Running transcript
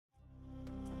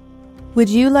Would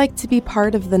you like to be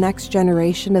part of the next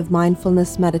generation of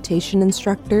mindfulness meditation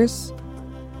instructors?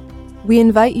 We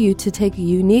invite you to take a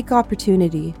unique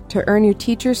opportunity to earn your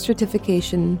teacher's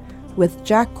certification with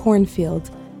Jack Cornfield,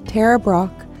 Tara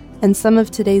Brock, and some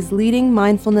of today's leading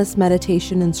mindfulness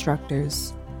meditation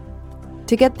instructors.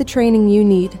 To get the training you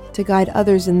need to guide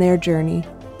others in their journey,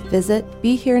 visit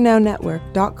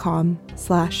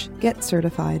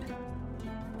BeHereNowNetwork.com/getcertified.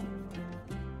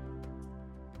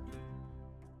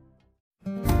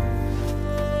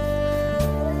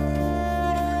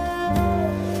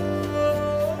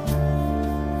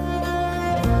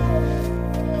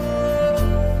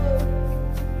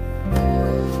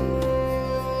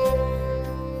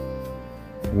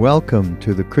 Welcome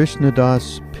to the Krishna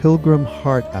Das Pilgrim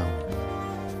Heart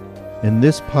Hour. In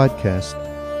this podcast,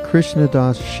 Krishna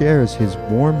Das shares his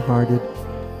warm-hearted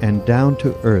and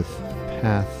down-to-earth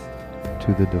path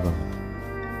to the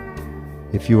divine.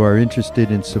 If you are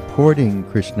interested in supporting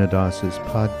Krishna Das's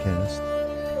podcast,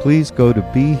 please go to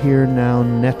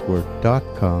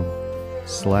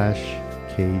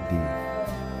BeHereNowNetwork.com/KD.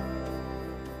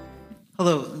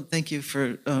 Hello, and thank you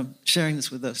for sharing this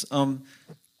with us.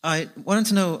 I wanted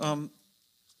to know,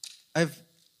 I've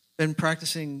been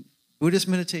practicing Buddhist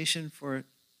meditation for a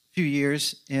few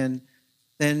years, and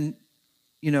then,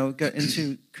 got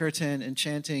into kirtan and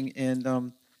chanting, and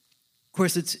of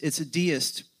course it's a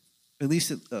deist, at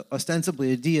least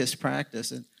ostensibly a deist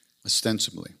practice. And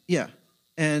ostensibly. Yeah.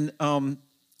 And when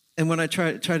I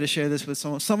try to share this with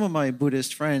some of my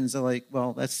Buddhist friends, they're like,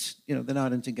 well, that's, they're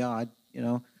not into God,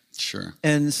 Sure.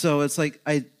 And so it's like,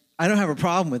 I don't have a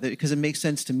problem with it because it makes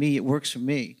sense to me. It works for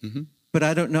me. Mm-hmm. But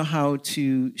I don't know how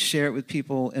to share it with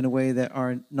people in a way that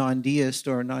are non-deist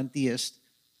or non-theist,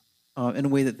 in a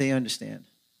way that they understand.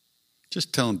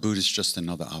 Just tell them Buddha's just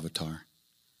another avatar.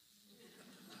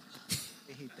 I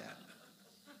hate that.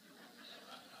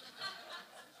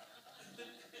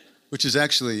 Which is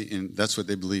actually, that's what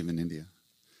they believe in India.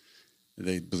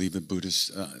 They believe that Buddha's,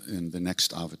 and the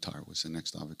next avatar was the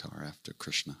next avatar after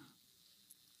Krishna.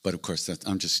 But of course,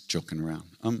 I'm just joking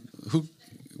around.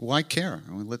 Why care?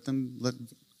 I mean, let them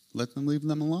leave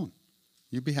them alone.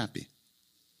 You'll be happy.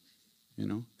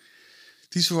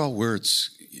 These are all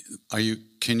words. The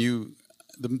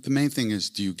main thing is,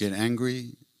 do you get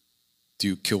angry? Do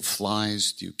you kill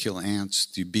flies? Do you kill ants?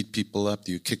 Do you beat people up?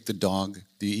 Do you kick the dog?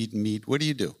 Do you eat meat? What do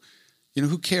you do?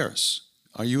 Who cares?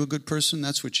 Are you a good person?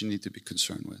 That's what you need to be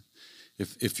concerned with.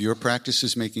 If your practice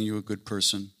is making you a good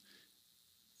person,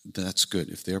 that's good.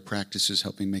 If their practice is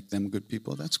helping make them good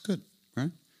people, that's good,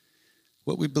 right?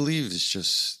 What we believe is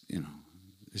just,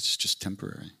 it's just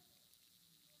temporary.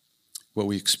 What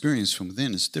we experience from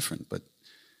within is different, but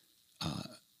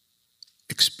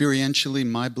experientially,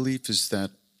 my belief is that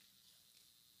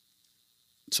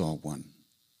it's all one.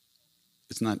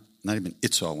 It's not even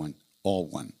it's all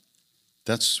one.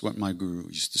 That's what my guru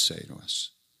used to say to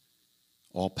us.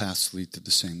 All paths lead to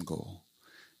the same goal.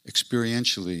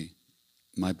 Experientially,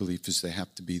 my belief is they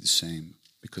have to be the same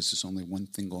because there's only one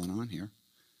thing going on here.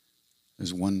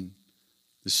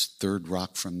 This third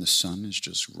rock from the sun is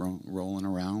just rolling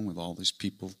around with all these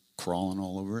people crawling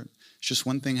all over it. It's just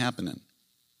one thing happening.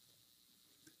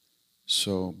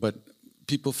 So, but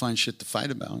people find shit to fight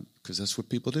about because that's what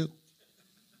people do.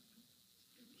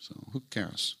 So who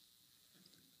cares?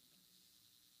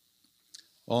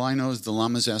 All I know is the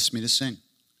lamas asked me to sing.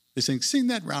 They sing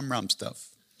that ram stuff.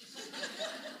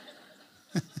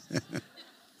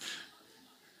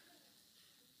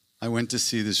 I went to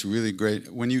see this really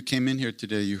great. When you came in here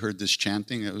today, you heard this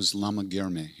chanting. It was Lama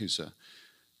Germe. He's a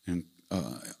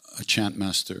chant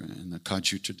master in the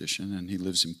Kagyu tradition, and he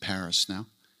lives in Paris now.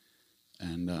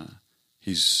 And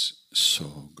he's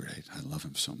so great. I love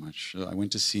him so much. So I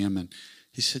went to see him, and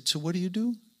he said, "So what do you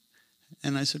do?"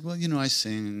 And I said, "Well, I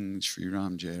sing Sri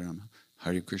Ram, Jai Ram,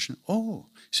 Hare Krishna." "Oh,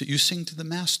 so you sing to the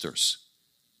masters?"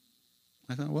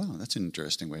 I thought, wow, that's an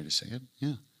interesting way to say it.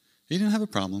 Yeah. He didn't have a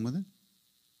problem with it.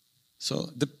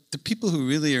 So the people who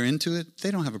really are into it,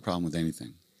 they don't have a problem with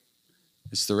anything.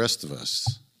 It's the rest of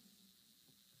us.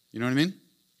 You know what I mean?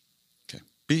 Okay.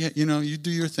 You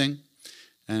do your thing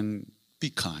and be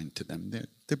kind to them. They're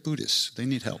Buddhists. They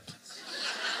need help.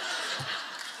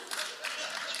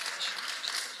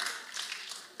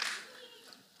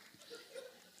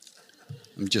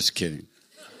 I'm just kidding.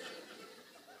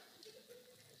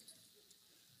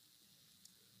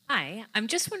 Hi, I'm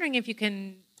just wondering if you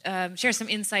can share some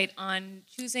insight on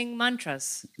choosing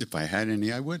mantras. If I had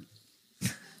any, I would.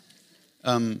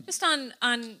 Just on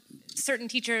certain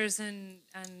teachers and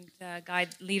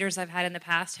guide leaders I've had in the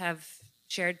past have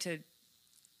shared to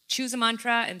choose a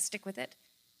mantra and stick with it.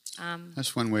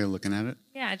 That's one way of looking at it.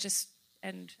 Yeah, just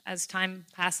And as time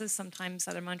passes, sometimes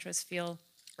other mantras feel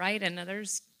right and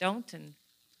others don't. And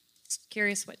just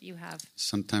curious what you have.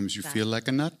 Sometimes you feel like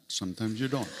a nut, sometimes you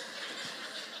don't.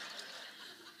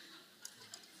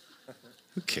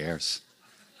 Who cares?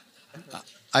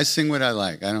 I sing what I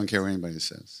like. I don't care what anybody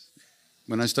says.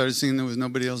 When I started singing, there was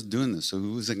nobody else doing this, so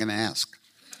who was I going to ask?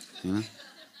 You know?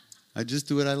 I just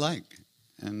do what I like.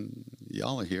 And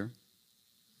y'all are here,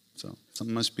 so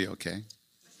something must be okay.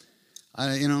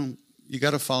 You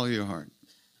got to follow your heart.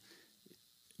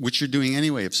 Which you're doing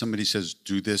anyway. If somebody says,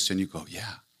 do this, and you go,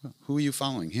 yeah, well, who are you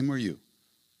following, him or you?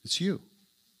 It's you.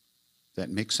 That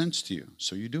makes sense to you,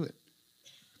 so you do it.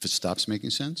 If it stops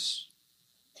making sense,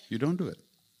 you don't do it.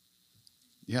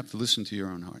 You have to listen to your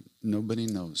own heart. Nobody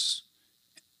knows.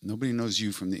 Nobody knows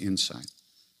you from the inside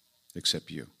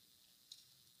except you.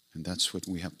 And that's what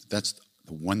we have. That's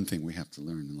the one thing we have to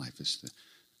learn in life, is to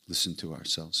listen to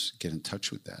ourselves, get in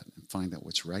touch with that, and find out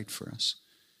what's right for us,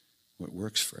 what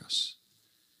works for us.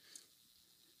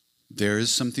 There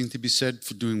is something to be said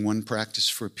for doing one practice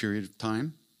for a period of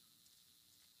time.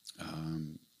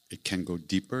 It can go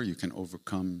deeper. You can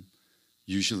overcome.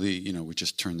 Usually, we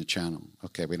just turn the channel.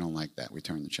 Okay, we don't like that. We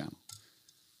turn the channel.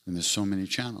 And there's so many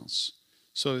channels.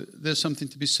 So there's something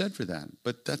to be said for that.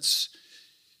 But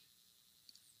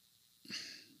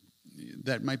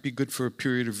that might be good for a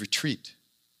period of retreat.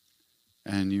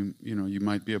 And you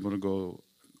might be able to go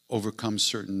overcome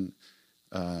certain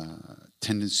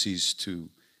tendencies to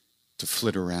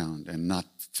flit around and not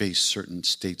face certain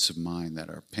states of mind that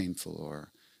are painful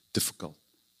or difficult.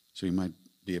 So you might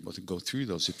be able to go through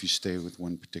those if you stay with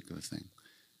one particular thing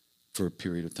for a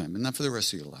period of time, and not for the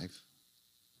rest of your life.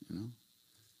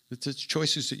 It's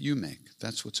choices that you make.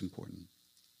 That's what's important.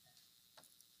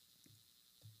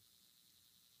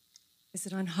 Is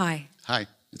it on? Hi. Hi,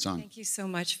 it's on. Thank you so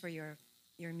much for your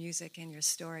music and your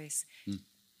stories.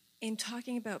 In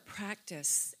talking about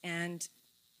practice and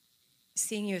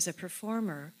seeing you as a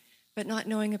performer, but not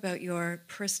knowing about your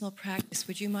personal practice,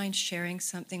 would you mind sharing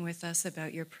something with us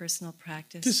about your personal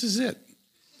practice? This is it.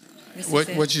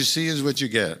 What you see is what you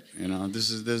get.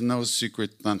 There's no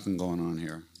secret nothing going on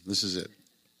here. This is it.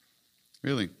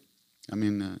 Really. I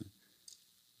mean,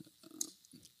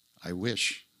 I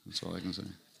wish. That's all I can say.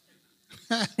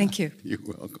 Thank you. You're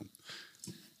welcome.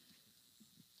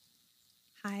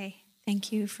 Hi.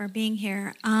 Thank you for being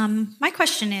here. My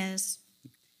question is,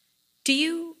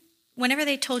 whenever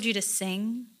they told you to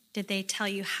sing, did they tell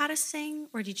you how to sing,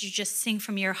 or did you just sing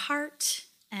from your heart?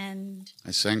 And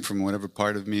I sang from whatever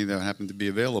part of me that happened to be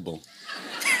available.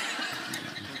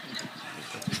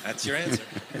 That's your answer.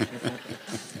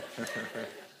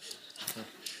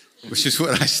 Which is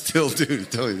what I still do, to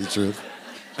tell you the truth.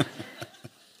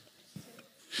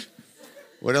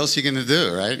 What else are you going to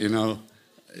do, right?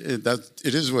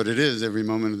 It is what it is every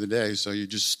moment of the day, so you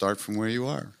just start from where you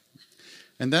are.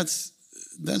 And that's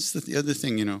the other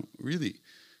thing, really.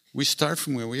 We start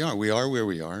from where we are. We are where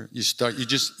we are.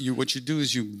 What you do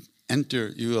is you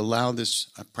allow this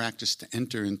practice to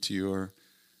enter into your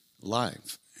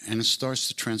life, and it starts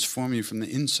to transform you from the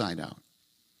inside out.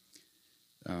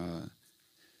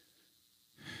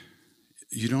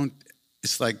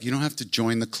 It's like you don't have to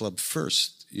join the club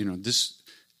first. You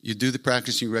do the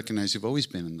practice and you recognize you've always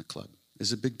been in the club.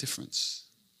 There's a big difference.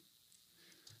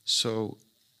 So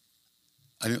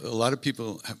a lot of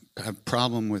people have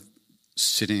problem with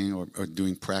sitting or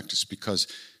doing practice because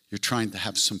you're trying to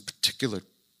have some particular,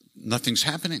 nothing's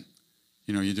happening.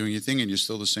 You're doing your thing and you're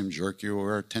still the same jerk you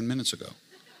were 10 minutes ago.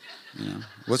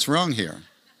 What's wrong here?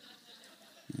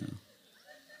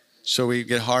 So we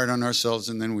get hard on ourselves,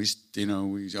 and then we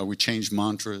change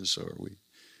mantras, or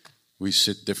we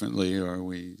sit differently, or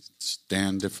we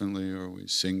stand differently, or we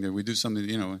sing there. We do something,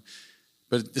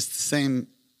 but it's the same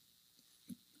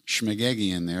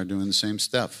schmegegi in there doing the same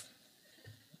stuff.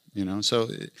 So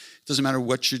it doesn't matter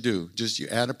what you do. Just you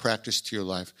add a practice to your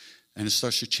life, and it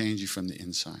starts to change you from the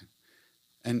inside.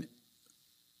 And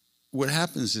what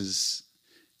happens is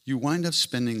you wind up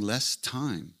spending less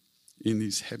time in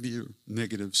these heavier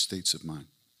negative states of mind.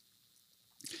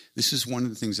 This is one of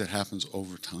the things that happens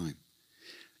over time.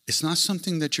 It's not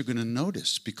something that you're going to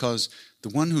notice, because the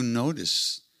one who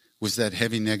noticed was that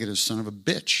heavy negative son of a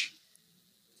bitch.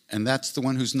 And that's the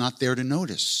one who's not there to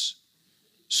notice.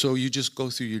 So you just go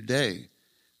through your day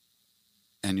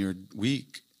and your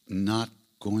week not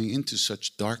going into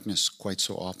such darkness quite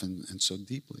so often and so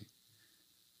deeply.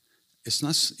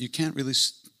 You can't really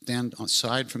stand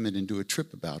aside from it and do a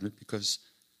trip about it, because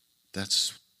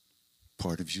that's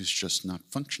part of you is just not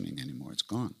functioning anymore. It's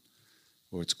gone,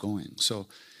 or it's going. So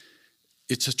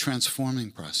it's a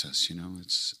transforming process,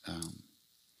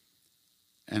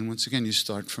 And once again, you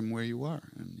start from where you are,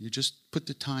 and you just put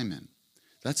the time in.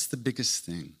 That's the biggest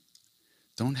thing.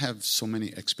 Don't have so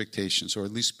many expectations, or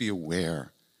at least be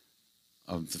aware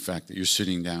of the fact that you're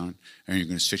sitting down and you're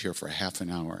going to sit here for a half an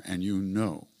hour, and you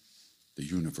know the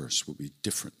universe will be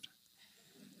different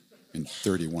in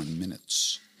 31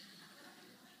 minutes.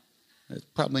 It's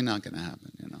probably not going to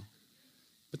happen, you know.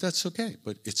 But that's okay.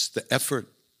 But it's the effort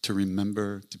to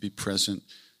remember, to be present,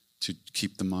 to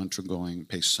keep the mantra going,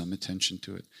 pay some attention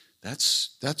to it.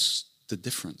 That's the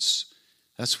difference.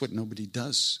 That's what nobody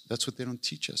does. That's what they don't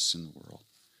teach us in the world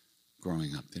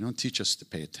growing up. They don't teach us to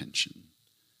pay attention.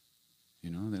 You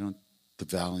know, they don't, the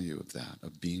value of that,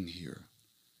 of being here.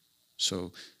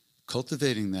 So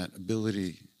cultivating that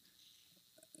ability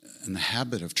and the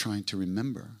habit of trying to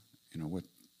remember, you know,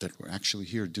 that we're actually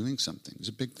here doing something is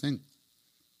a big thing.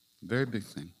 Very big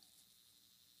thing.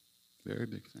 Very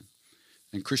big thing.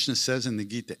 And Krishna says in the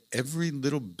Gita, every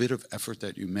little bit of effort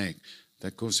that you make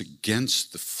that goes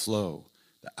against the flow,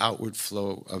 the outward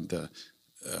flow of the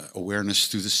awareness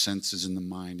through the senses and the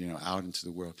mind, you know, out into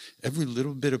the world, every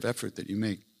little bit of effort that you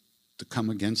make to come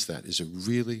against that is a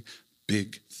really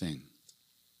big thing.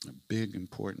 A big,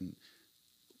 important,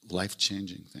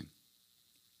 life-changing thing.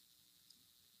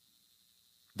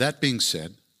 That being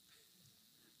said,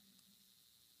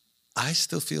 I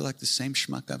still feel like the same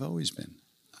schmuck I've always been.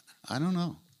 I don't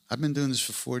know. I've been doing this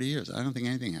for 40 years. I don't think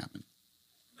anything happened.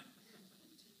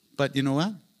 But you know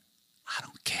what? I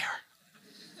don't care.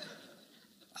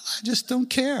 I just don't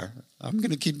care. I'm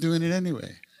going to keep doing it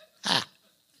anyway.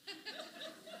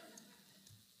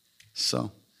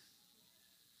 So,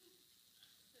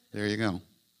 there you go.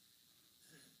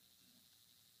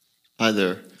 Hi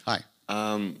there. Hi.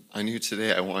 I knew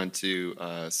today I wanted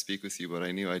to speak with you, but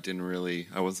I knew I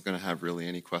wasn't going to have really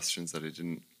any questions that I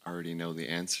didn't already know the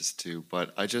answers to.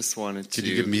 But I just wanted to... Could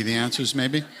you give me the answers,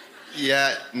 maybe?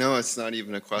 Yeah, no, it's not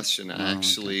even a question. Oh,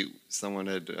 actually, okay. Someone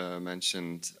had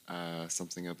mentioned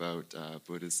something about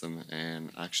Buddhism, and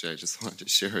actually I just wanted to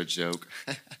share a joke.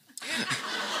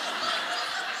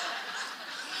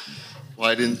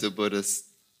 Why didn't the Buddha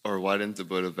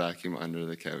vacuum under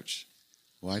the couch?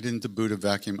 Why didn't the Buddha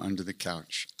vacuum under the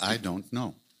couch? I don't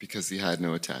know. Because he had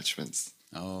no attachments.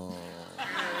 Oh.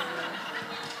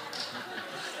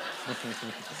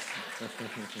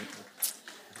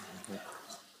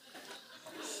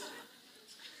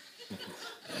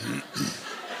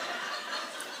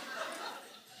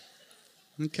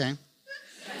 Okay.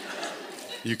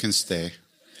 You can stay.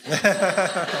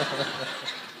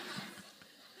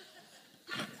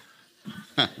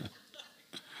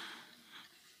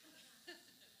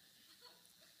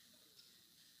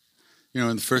 You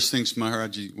know, the first things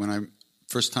Maharaji,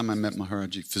 first time I met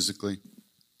Maharaji physically,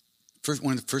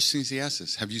 one of the first things he asked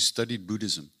us, have you studied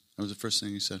Buddhism? That was the first thing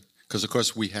he said. Because, of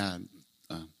course, I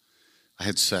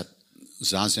had sat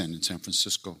Zazen in San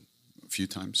Francisco a few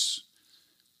times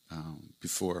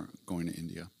before going to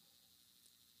India.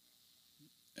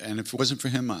 And if it wasn't for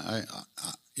him,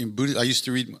 in Buddhism, I used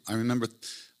to read, I remember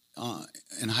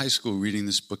in high school reading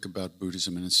this book about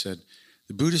Buddhism, and it said,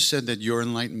 the Buddha said that your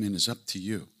enlightenment is up to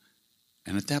you.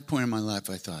 And at that point in my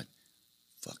life, I thought,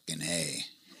 fucking A.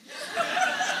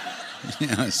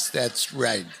 Yes, that's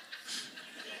right.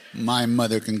 My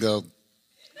mother can go,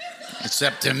 it's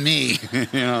up to me. You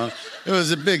know, it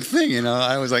was a big thing, you know.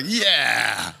 I was like,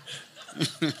 yeah.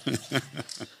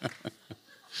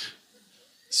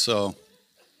 So,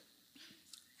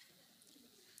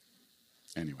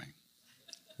 anyway,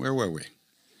 where were we?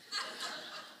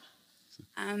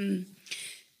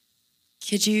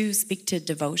 Could you speak to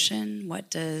devotion? What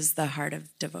does the heart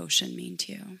of devotion mean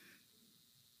to you?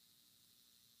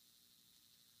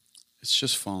 It's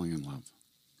just falling in love.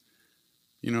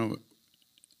 You know,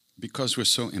 because we're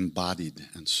so embodied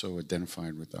and so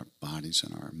identified with our bodies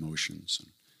and our emotions,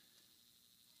 and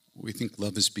we think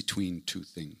love is between two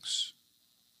things.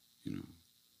 You know,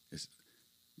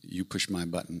 you push my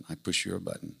button, I push your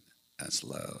button. That's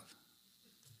love.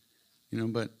 You know,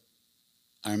 but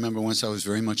I remember once I was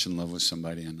very much in love with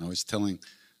somebody, and I was telling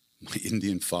my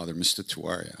Indian father, Mr.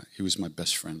 Tiwaria, he was my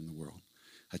best friend in the world.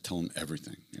 I tell him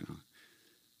everything, you know.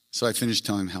 So I finished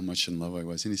telling him how much in love I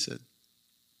was, and he said,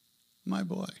 my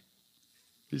boy,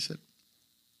 he said,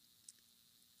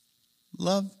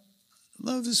 love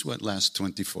is what lasts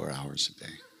 24 hours a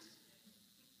day.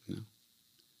 You know?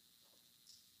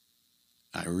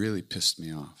 It really pissed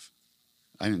me off.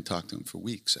 I didn't talk to him for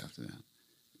weeks after that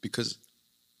because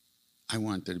I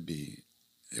wanted there to be,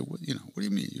 you know, what do you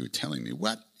mean? You were telling me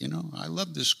what? You know, I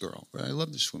love this girl, or I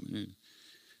love this woman.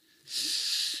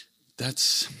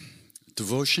 That's,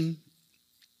 devotion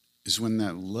is when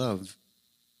that love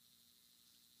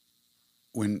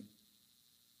when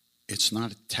it's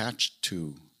not attached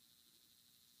to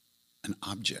an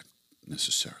object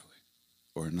necessarily,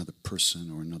 or another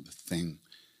person, or another thing.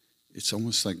 It's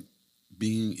almost like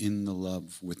being in the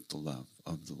love with the love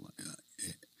of the love.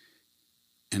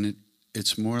 And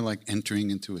it's more like entering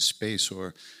into a space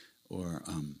or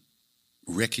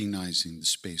recognizing the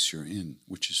space you're in,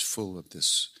 which is full of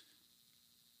this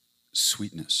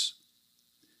sweetness.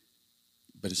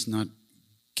 But it's not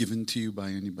given to you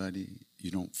by anybody.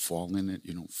 You don't fall in it.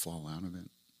 You don't fall out of it.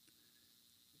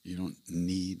 You don't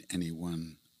need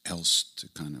anyone else to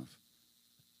kind of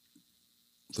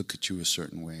look at you a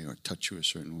certain way or touch you a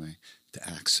certain way to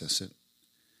access it.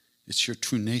 It's your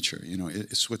true nature,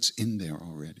 it's what's in there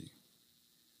already.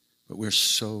 But we're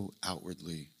so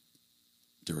outwardly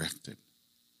directed,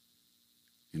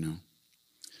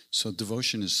 So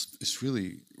devotion is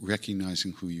really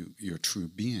recognizing who your true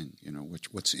being,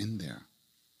 what's in there.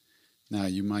 Now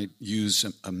you might use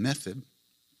a method,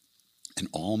 and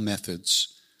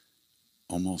almost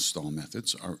all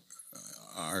methods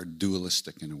are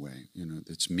dualistic in a way.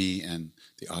 It's me and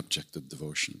the object of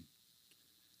devotion.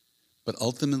 But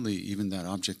ultimately, even that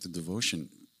object of devotion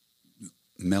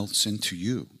melts into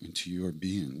your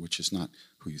being, which is not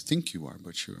who you think you are,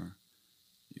 but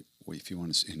if you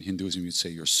want to, in Hinduism, you'd say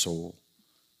your soul,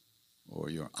 or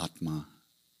your atma,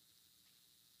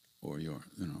 or your,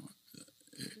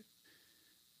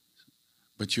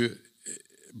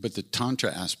 But the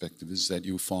Tantra aspect of it is that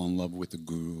you fall in love with a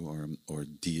guru or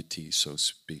deity, so to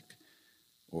speak,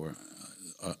 or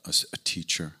a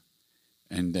teacher,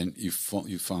 and then you fall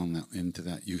into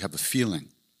that. You have a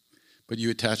feeling, but you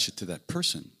attach it to that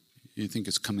person. You think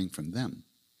it's coming from them,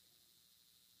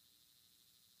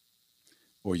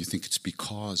 or you think it's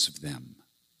because of them,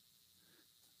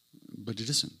 but it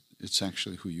isn't. It's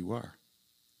actually who you are.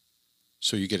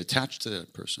 So you get attached to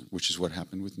that person, which is what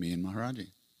happened with me and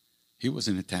Maharaji. He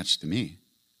wasn't attached to me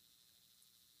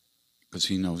because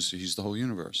he knows he's the whole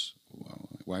universe.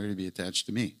 Why would he be attached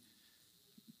to me?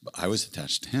 But I was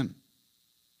attached to him.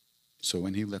 So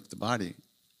when he left the body,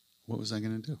 what was I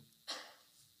going to do?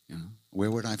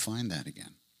 Where would I find that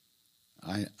again?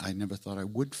 I never thought I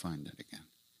would find it again.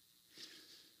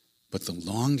 But the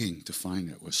longing to find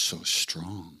it was so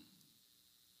strong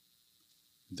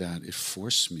that it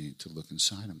forced me to look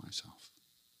inside of myself.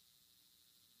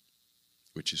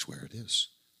 Which is where it is,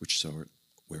 which is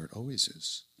where it always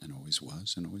is, and always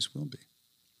was, and always will be.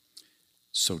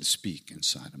 So to speak,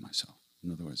 inside of myself.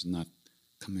 In other words, not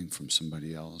coming from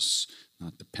somebody else,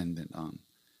 not dependent on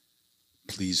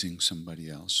pleasing somebody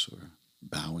else, or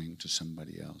bowing to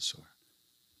somebody else, or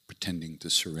pretending to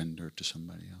surrender to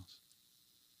somebody else.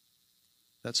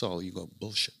 That's all ego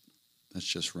bullshit. That's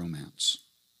just romance,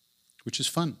 which is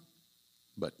fun,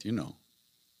 but you know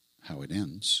how it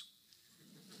ends.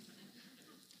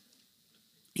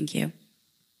 Thank you.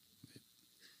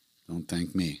 Don't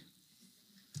thank me.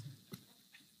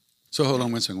 So hold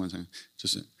on one second.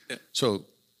 So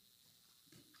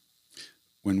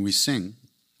when we sing,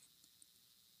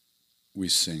 we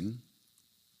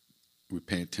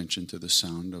pay attention to the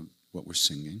sound of what we're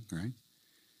singing, right?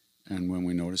 And when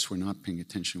we notice we're not paying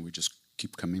attention, we just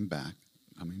keep coming back.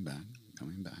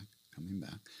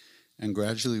 And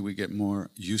gradually we get more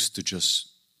used to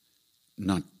just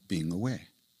not being away.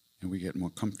 And we get more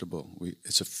comfortable.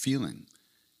 It's a feeling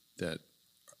that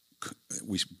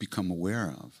we become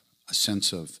aware of, a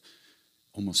sense of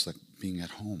almost like being at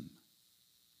home.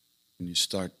 And you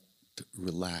start to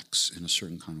relax in a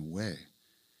certain kind of way.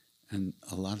 And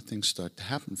a lot of things start to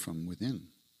happen from within.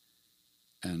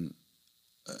 And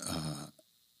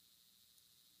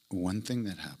one thing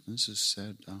that happens is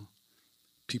that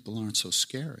people aren't so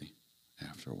scary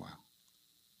after a while.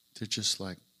 They're just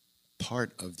like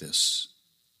part of this,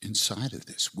 inside of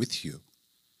this, with you.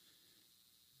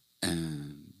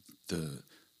 And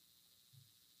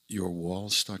your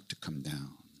walls start to come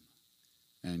down.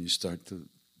 And you start to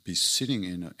be sitting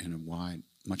in a wide,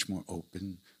 much more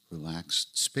open,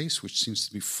 relaxed space, which seems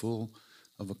to be full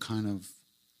of a kind of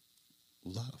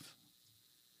love.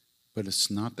 But it's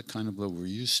not the kind of love we're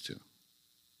used to.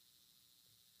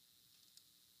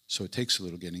 So it takes a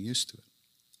little getting used to it.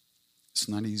 It's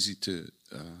not easy to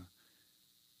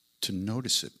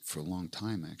notice it for a long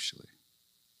time, actually,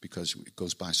 because it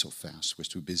goes by so fast. We're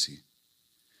too busy,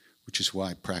 which is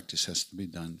why practice has to be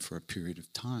done for a period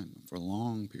of time, for a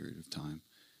long period of time,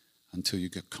 until you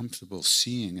get comfortable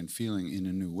seeing and feeling in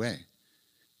a new way,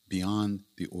 beyond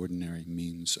the ordinary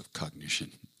means of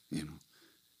cognition,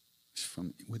 It's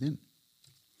from within.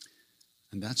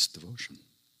 And that's devotion.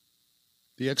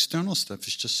 The external stuff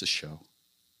is just a show,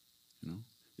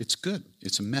 It's good.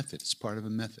 It's a method. It's part of a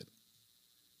method.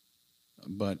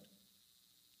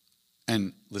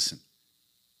 And listen,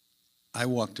 I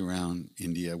walked around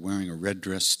India wearing a red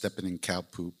dress, stepping in cow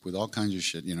poop with all kinds of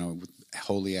shit, with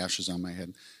holy ashes on my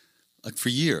head, like for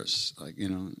years,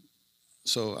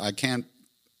 So I can't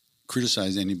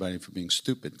criticize anybody for being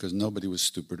stupid because nobody was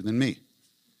stupider than me.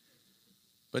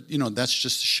 But, that's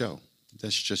just a show.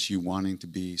 That's just you wanting to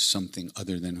be something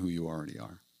other than who you already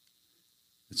are.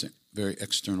 It's a very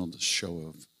external show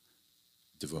of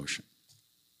devotion.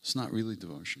 It's not really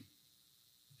devotion.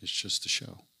 It's just a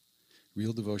show.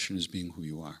 Real devotion is being who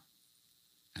you are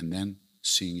and then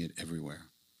seeing it everywhere.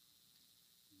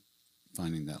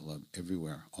 Finding that love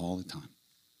everywhere, all the time,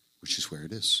 which is where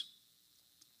it is.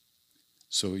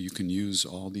 So you can use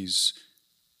all these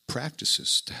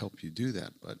practices to help you do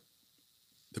that, but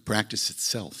the practice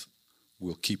itself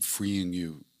will keep freeing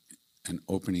you and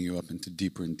opening you up into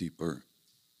deeper and deeper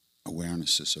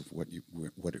awarenesses of what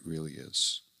it really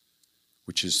is,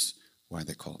 which is why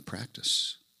they call it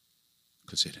practice,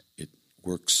 because it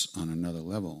works on another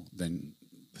level than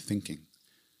thinking,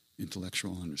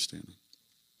 intellectual understanding.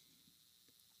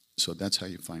 So that's how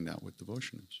you find out what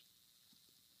devotion is.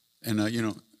 And,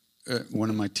 one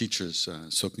of my teachers,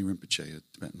 Sokni Rinpoche, a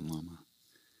Tibetan Lama,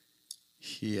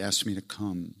 he asked me to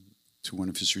come to one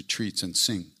of his retreats and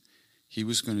sing. He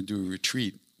was going to do a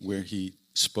retreat where he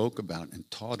spoke about and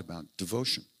taught about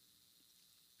devotion.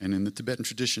 And in the Tibetan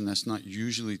tradition, that's not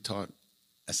usually taught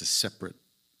as a separate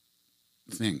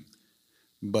thing.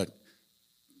 But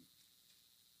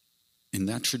in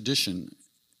that tradition,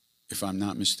 if I'm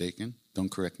not mistaken,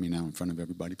 don't correct me now in front of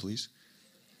everybody, please.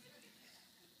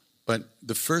 But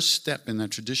the first step in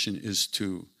that tradition is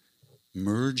to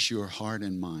merge your heart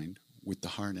and mind with the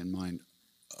heart and mind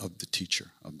of the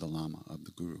teacher, of the Lama, of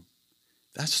the Guru.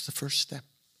 That's the first step.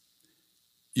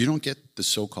 You don't get the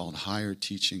so-called higher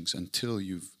teachings until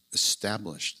you've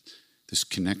established this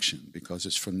connection, because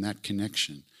it's from that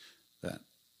connection that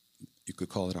you could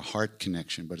call it a heart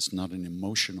connection, but it's not an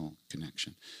emotional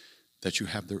connection, that you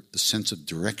have the sense of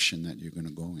direction that you're going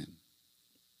to go in.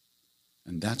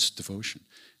 And that's devotion.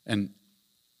 And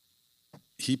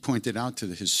he pointed out to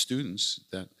his students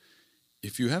that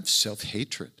if you have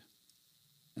self-hatred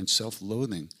and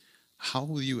self-loathing, how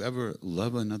will you ever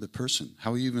love another person?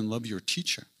 How will you even love your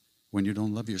teacher when you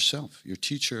don't love yourself? Your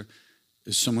teacher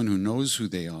is someone who knows who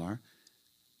they are,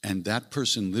 and that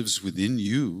person lives within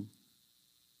you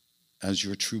as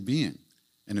your true being.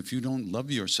 And if you don't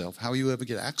love yourself, how will you ever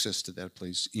get access to that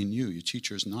place in you? Your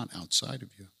teacher is not outside of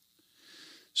you.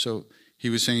 So he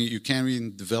was saying you can't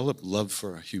even develop love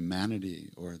for humanity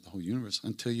or the whole universe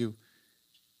until you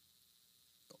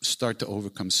start to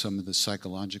overcome some of the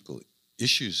psychological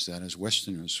issues that as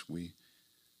Westerners we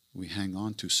hang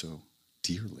on to so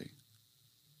dearly.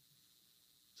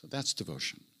 So that's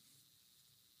devotion.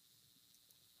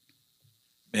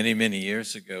 Many, many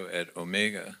years ago at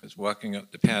Omega, I was walking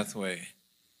up the pathway,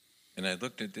 and I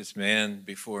looked at this man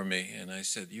before me, and I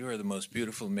said, "You are the most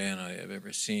beautiful man I have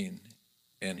ever seen."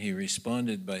 And he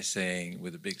responded by saying,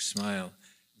 with a big smile,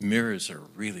 "Mirrors are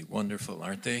really wonderful,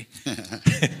 aren't they?"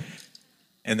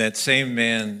 And that same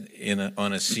man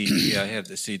on a CD, I have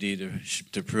the CD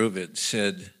to prove it,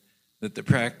 said that the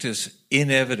practice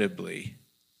inevitably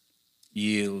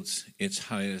yields its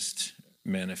highest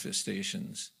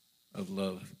manifestations of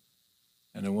love.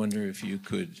 And I wonder if you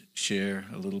could share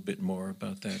a little bit more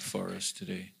about that for us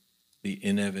today, the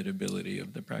inevitability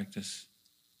of the practice.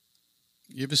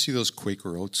 You ever see those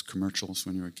Quaker Oats commercials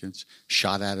when you were kids?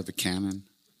 Shot out of a cannon?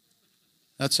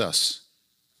 That's us.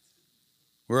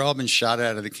 We're all been shot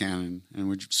out of the cannon,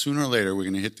 and sooner or later we're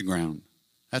going to hit the ground.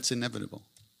 That's inevitable.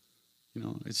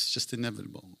 It's just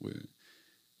inevitable.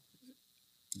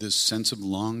 This sense of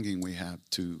longing we have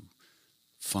to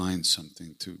find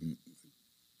something, to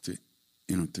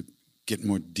get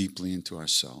more deeply into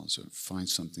ourselves, or find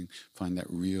something, find that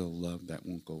real love that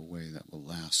won't go away, that will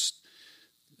last.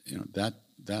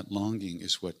 That longing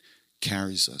is what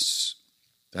carries us.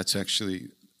 That's actually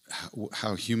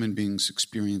how human beings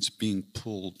experience being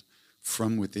pulled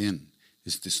from within,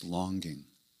 is this longing.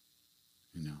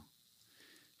 You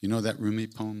know that Rumi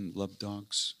poem, Love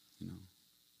Dogs?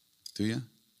 Do you?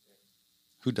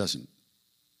 Who doesn't?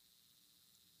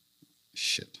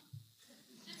 Shit.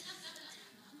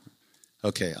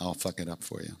 Okay, I'll fuck it up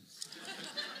for you.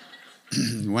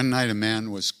 One night a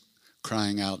man was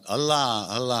crying out, "Allah,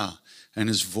 Allah," and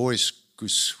his voice grew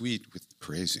sweet with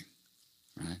praising,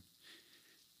 right?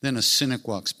 Then a cynic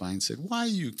walks by and said, why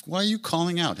are you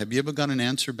calling out? Have you ever got an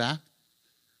answer back?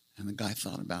 And the guy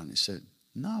thought about it and he said,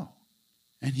 no.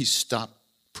 And he stopped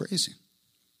praising.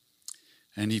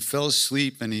 And he fell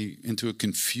asleep and into a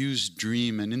confused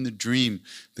dream. And in the dream,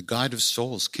 the guide of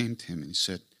souls came to him and he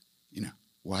said,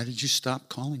 why did you stop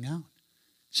calling out?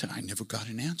 He said, I never got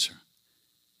an answer.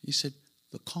 He said,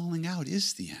 the calling out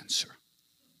is the answer.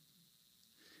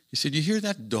 He said, you hear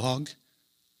that dog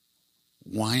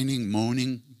whining,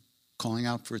 moaning, calling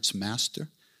out for its master?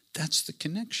 That's the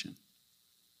connection.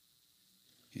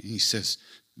 He says,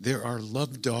 there are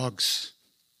love dogs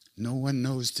no one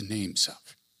knows the names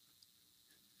of.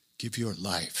 Give your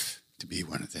life to be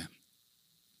one of them.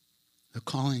 The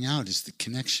calling out is the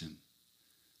connection.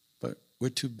 But we're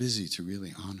too busy to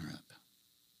really honor it.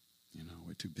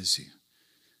 We're too busy.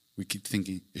 We keep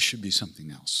thinking it should be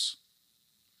something else.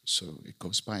 So it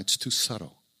goes by. It's too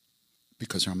subtle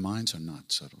because our minds are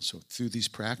not subtle. So through these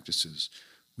practices,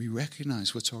 we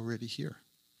recognize what's already here.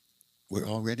 We're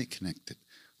already connected.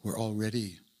 We're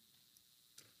already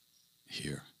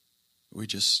here. We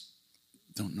just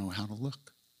don't know how to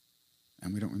look.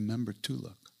 And we don't remember to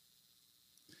look.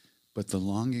 But the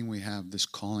longing we have, this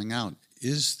calling out,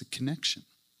 is the connection.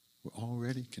 We're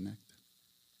already connected.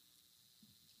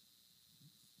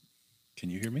 Can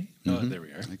you hear me? Mm-hmm. Oh, there we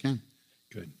are. I can.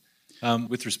 Good.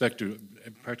 With respect to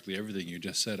practically everything you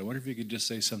just said, I wonder if you could just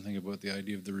say something about the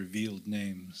idea of the revealed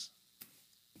names.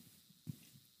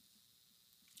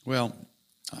 Well,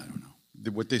 I don't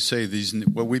know. What they say,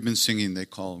 what we've been singing, they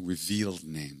call revealed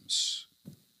names.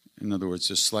 In other words,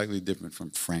 they're slightly different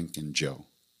from Frank and Joe.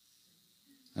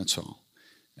 That's all.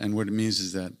 And what it means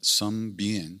is that some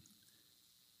being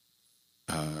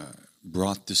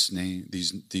brought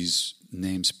these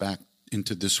names back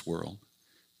into this world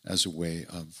as a way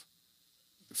of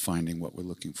finding what we're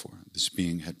looking for. This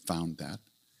being had found that,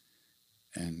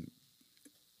 and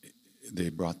they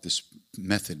brought this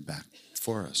method back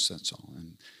for us, that's all.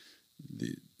 And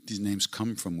these names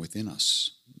come from within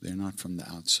us. They're not from the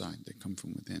outside. They come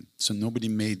from within. So nobody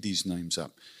made these names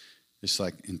up. It's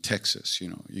like in Texas,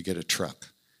 you get a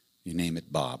truck. You name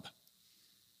it Bob.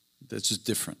 That's just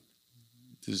different.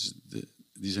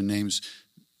 These are names.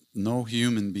 No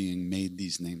human being made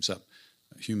these names up.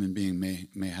 A human being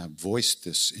may have voiced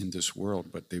this in this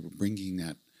world, but they were bringing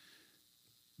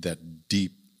that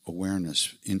deep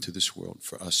awareness into this world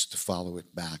for us to follow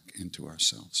it back into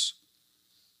ourselves.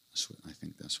 I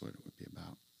think that's what it would be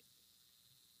about.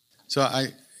 So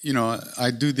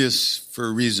I do this for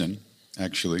a reason,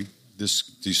 actually.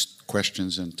 These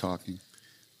questions and talking.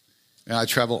 And I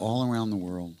travel all around the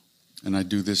world, and I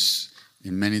do this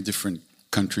in many different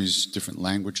countries, different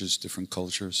languages, different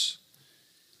cultures.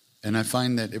 And I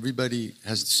find that everybody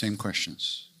has the same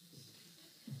questions.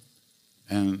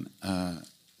 And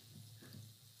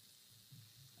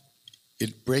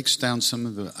it breaks down some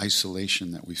of the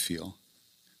isolation that we feel.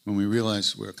 When we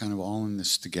realize we're kind of all in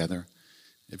this together,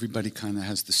 everybody kind of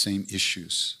has the same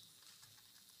issues.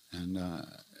 And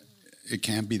it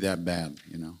can't be that bad,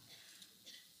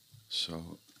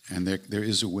 So, and there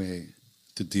is a way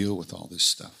to deal with all this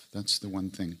stuff. That's the one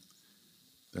thing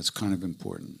that's kind of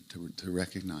important to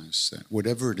recognize, that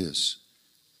whatever it is,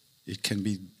 it can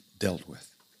be dealt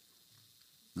with.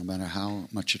 No matter how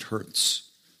much it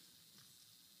hurts,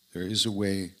 there is a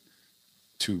way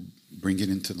to bring it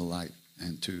into the light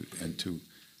and to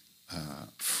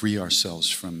free ourselves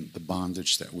from the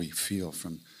bondage that we feel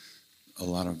from a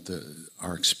lot of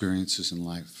our experiences in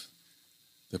life,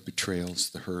 the betrayals,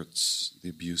 the hurts, the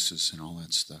abuses, and all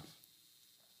that stuff.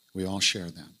 We all share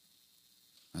that.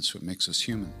 That's what makes us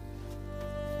human.